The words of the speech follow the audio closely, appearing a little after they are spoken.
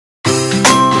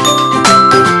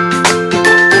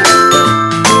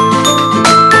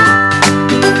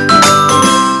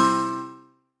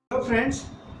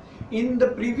In the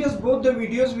previous both the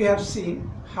videos we have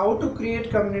seen how to create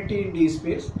community in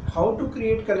DSpace, how to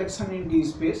create collection in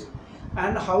DSpace,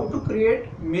 and how to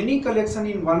create many collection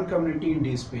in one community in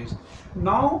DSpace.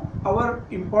 Now our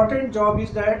important job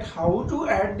is that how to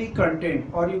add the content,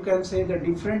 or you can say the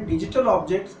different digital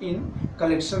objects in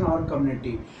collection or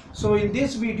community. So in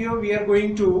this video we are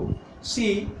going to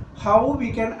see how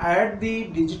we can add the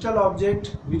digital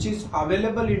object which is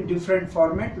available in different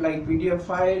format like PDF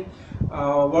file,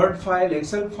 Word file,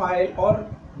 Excel file, or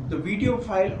the video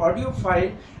file, audio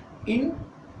file in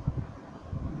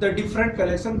the different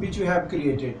collection which you have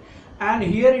created. And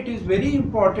here it is very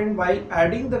important, while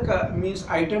adding the means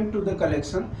item to the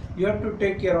collection, you have to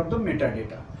take care of the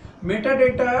metadata.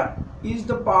 Metadata is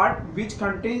the part which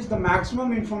contains the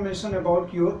maximum information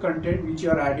about your content which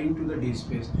you are adding to the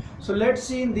DSpace. So let's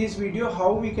see in this video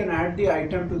how we can add the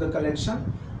item to the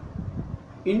collection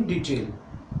in detail.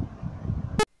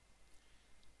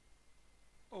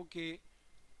 Okay,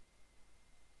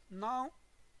 now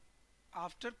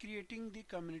after creating the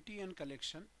community and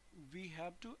collection, we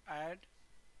have to add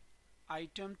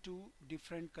item to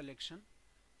different collection.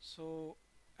 So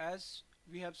as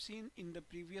we have seen in the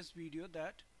previous video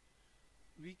that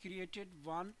we created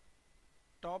one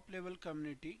top level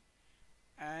community,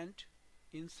 and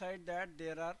inside that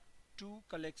there are two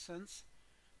collections,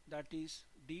 that is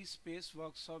DSpace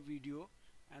workshop video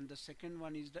and the second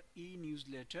one is the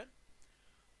e-newsletter.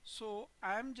 So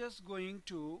I am just going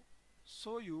to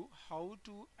show you how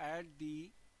to add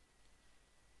the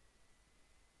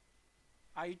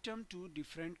item to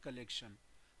different collection.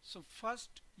 So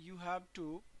first you have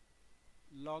to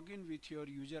log in with your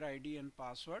user ID and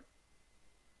password,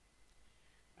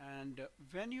 and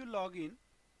when you log in,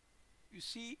 you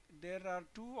see there are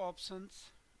two options: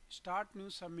 start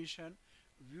new submission,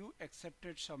 view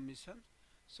accepted submission.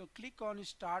 So click on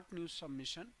start new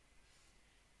submission,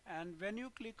 and when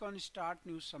you click on start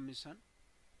new submission,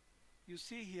 you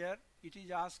see here it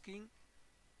is asking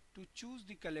to choose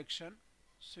the collection.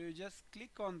 So you just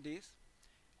click on this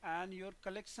and your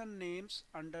collection names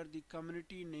under the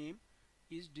community name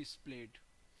is displayed.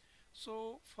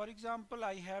 So for example,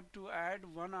 I have to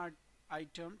add one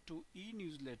item to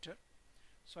e-newsletter,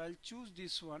 so I'll choose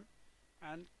this one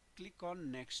and click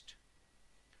on next.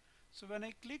 So when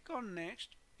I click on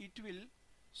next, it will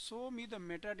show me the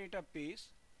metadata page,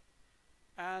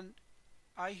 and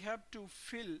I have to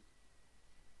fill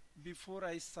before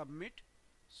I submit.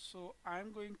 So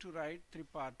I'm going to write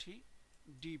Tripathi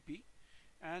DP,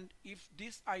 and if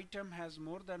this item has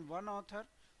more than one author,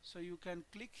 so you can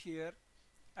click here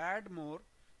add more,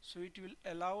 so it will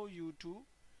allow you to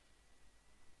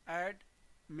add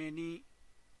many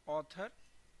author.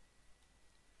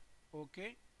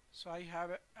 Okay, so I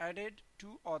have added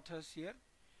two authors here,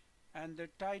 and the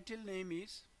title name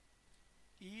is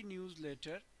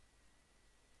e-newsletter.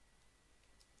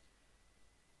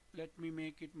 Let me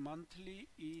make it monthly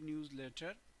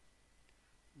e-newsletter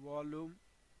volume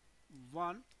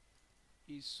 1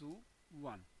 issue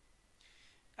 1,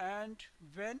 and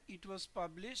when it was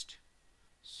published,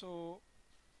 so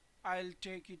I'll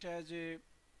take it as a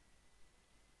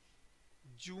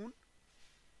June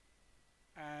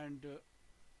and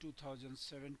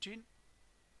 2017.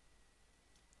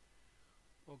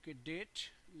 Okay,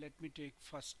 date, let me take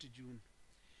 1st June.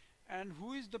 And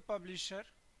who is the publisher?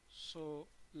 So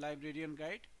Librarian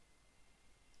Guide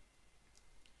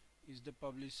is the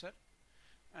publisher.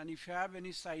 And if you have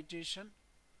any citation,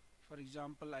 for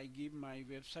example, I give my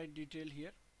website detail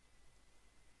here.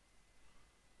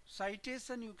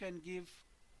 Citation, you can give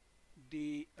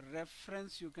the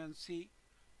reference, you can see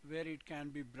where it can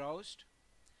be browsed.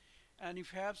 And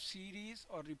if you have series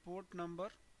or report number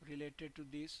related to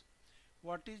this,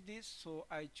 what is this? So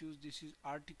I choose this is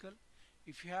article.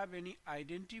 If you have any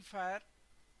identifier,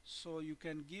 so you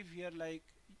can give here, like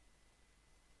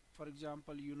for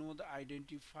example, you know the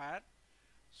identifier,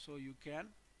 so you can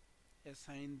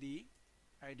assign the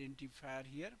identifier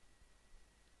here,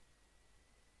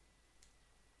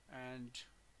 and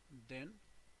then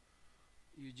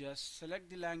you just select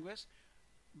the language.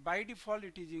 By default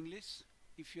it is English.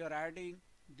 If you are adding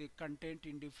the content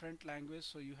in different language,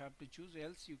 so you have to choose,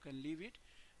 else you can leave it.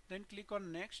 Then click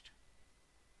on next.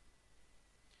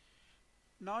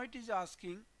 Now it is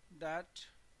asking that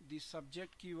the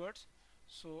subject keywords,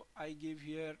 so I give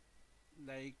here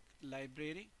like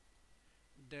library,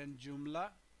 then Joomla,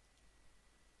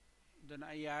 then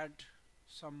I add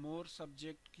some more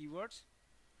subject keywords,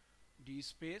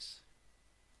 DSpace,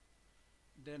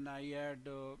 then I add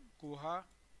Koha.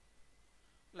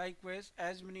 Likewise,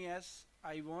 as many as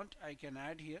I want I can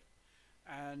add here,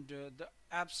 and the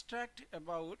abstract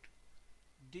about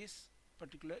this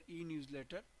particular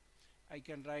e-newsletter, I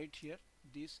can write here,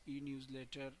 this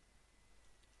e-newsletter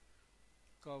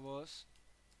covers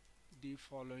the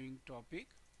following topic,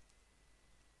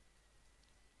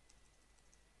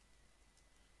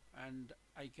 and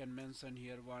I can mention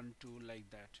here 1 2 like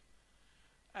that.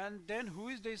 And then who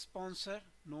is the sponsor?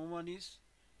 No one is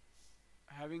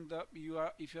having the, you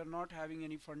are, if you are not having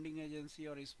any funding agency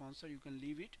or a sponsor, you can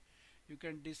leave it. You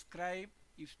can describe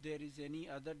if there is any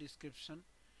other description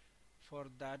for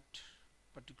that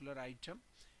particular item,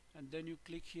 and then you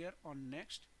click here on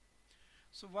next.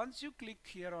 So once you click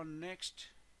here on next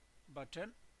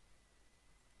button,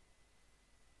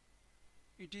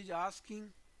 it is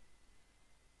asking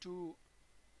to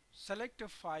select a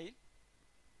file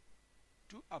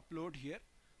to upload here.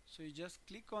 So you just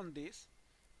click on this,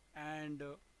 and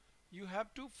you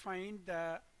have to find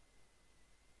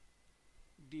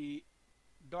the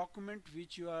document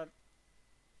which you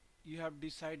have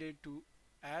decided to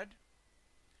add.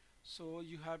 So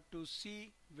you have to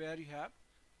see where you have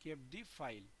kept the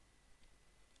file.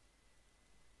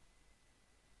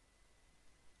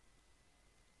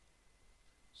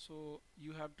 So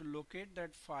you have to locate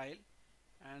that file,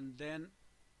 and then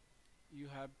you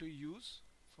have to use,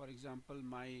 for example,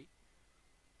 my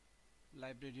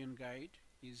librarian guide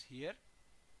is here.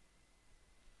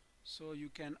 So you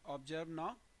can observe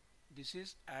now this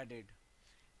is added.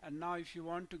 And now if you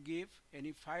want to give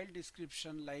any file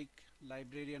description like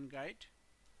librarian guide,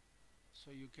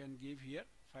 so you can give here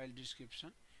file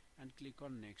description and click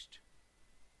on next.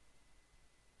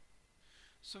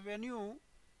 So when you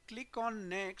click on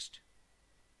next,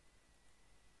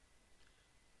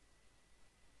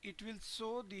 it will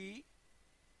show the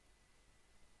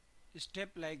step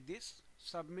like this: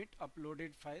 submit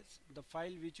uploaded files. The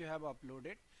file which you have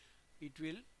uploaded, it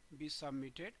will be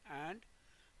submitted, and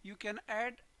you can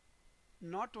add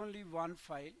not only one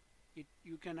file,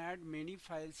 you can add many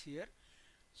files here.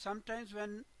 Sometimes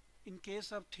when in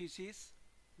case of thesis,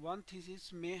 one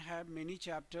thesis may have many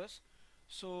chapters,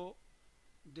 so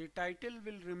the title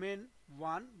will remain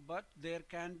one, but there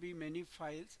can be many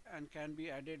files and can be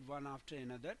added one after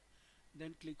another.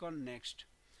 Then click on next.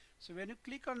 So when you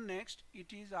click on next,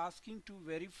 it is asking to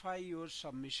verify your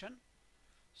submission.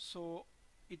 So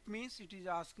it means it is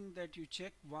asking that you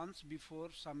check once before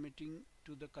submitting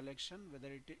to the collection whether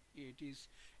it is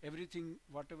everything,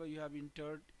 whatever you have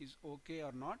entered is okay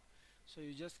or not. So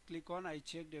you just click on I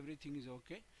checked, everything is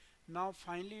okay. Now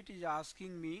finally it is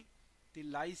asking me the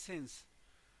license.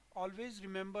 Always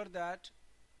remember that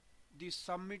the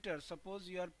submitter, suppose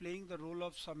you are playing the role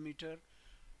of submitter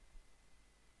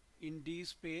in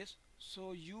DSpace,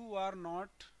 so you are not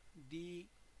the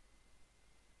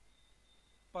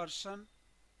person,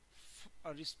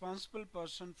 a responsible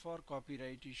person for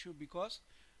copyright issue, because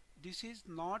this is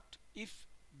not if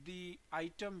the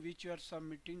item which you are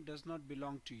submitting does not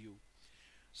belong to you.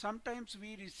 Sometimes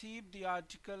we receive the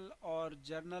article or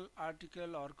journal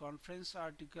article or conference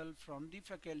article from the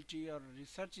faculty or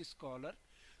research scholar.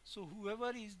 So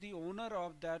whoever is the owner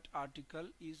of that article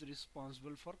is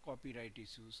responsible for copyright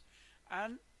issues,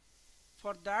 and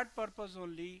for that purpose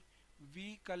only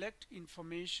we collect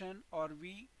information, or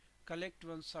we collect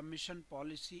one submission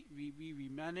policy. We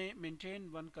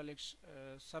maintain one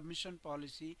submission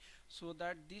policy, so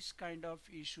that this kind of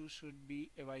issue should be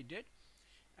avoided.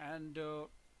 And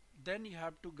then you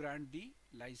have to grant the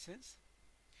license,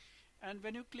 and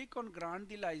when you click on grant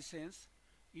the license,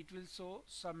 it will show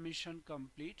submission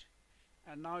complete,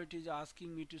 and now it is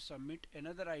asking me to submit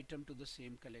another item to the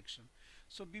same collection.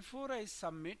 So before I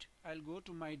submit, I'll go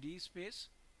to my DSpace,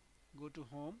 go to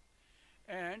home,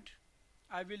 and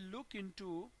I will look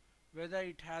into whether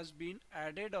it has been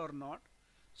added or not.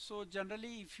 So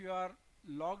generally if you are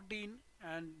logged in,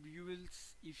 and you will,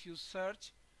 if you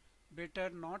search, better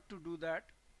not to do that.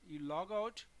 You log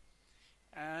out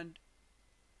and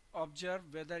observe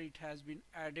whether it has been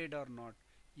added or not.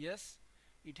 Yes,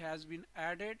 it has been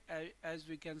added. As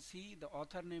we can see, the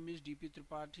author name is DP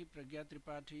Tripathi, Pragya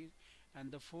Tripathi,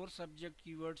 and the 4 subject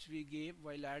keywords we gave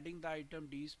while adding the item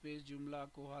DSpace, Joomla,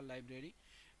 Koha library,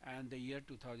 and the year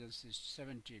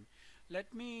 2017.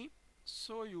 Let me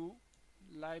show you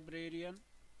librarian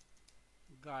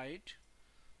guide.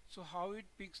 So how it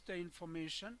picks the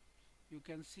information, you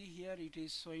can see here it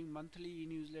is showing monthly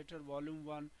e-newsletter volume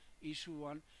 1 issue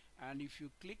 1, and if you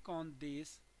click on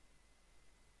this,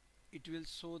 it will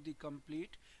show the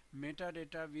complete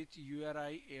metadata with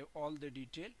URI, all the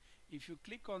detail. If you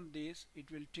click on this,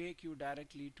 it will take you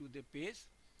directly to the page.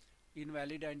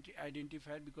 Invalid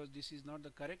identifier, because this is not the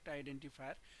correct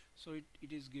identifier, so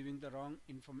it is giving the wrong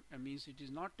means it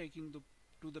is not taking the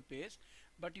to the page,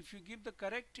 but if you give the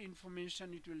correct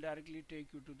information, it will directly take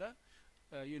you to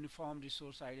the uniform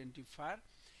resource identifier.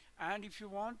 And if you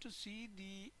want to see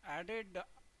the added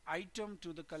item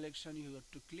to the collection, you have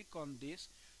to click on this,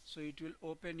 so it will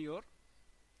open your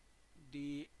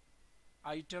the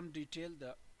item detail,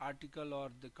 the article or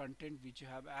the content which you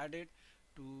have added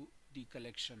to the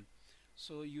collection.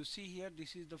 So you see here,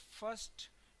 this is the first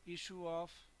issue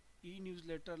of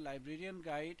e-newsletter librarian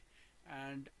guide,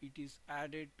 and it is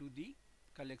added to the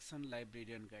collection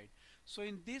librarian guide. So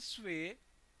in this way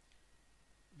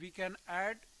we can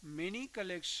add many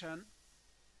collection,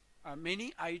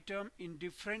 many item in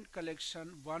different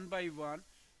collection one by one,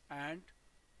 and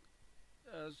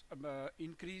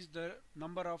increase the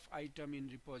number of item in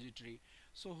repository.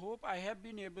 So hope I have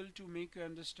been able to make you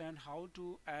understand how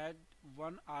to add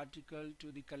one article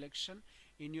to the collection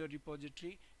in your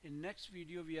repository. In next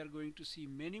video we are going to see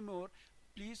many more.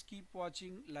 Please keep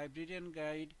watching librarian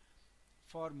guide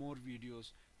for more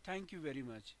videos. Thank you very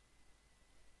much.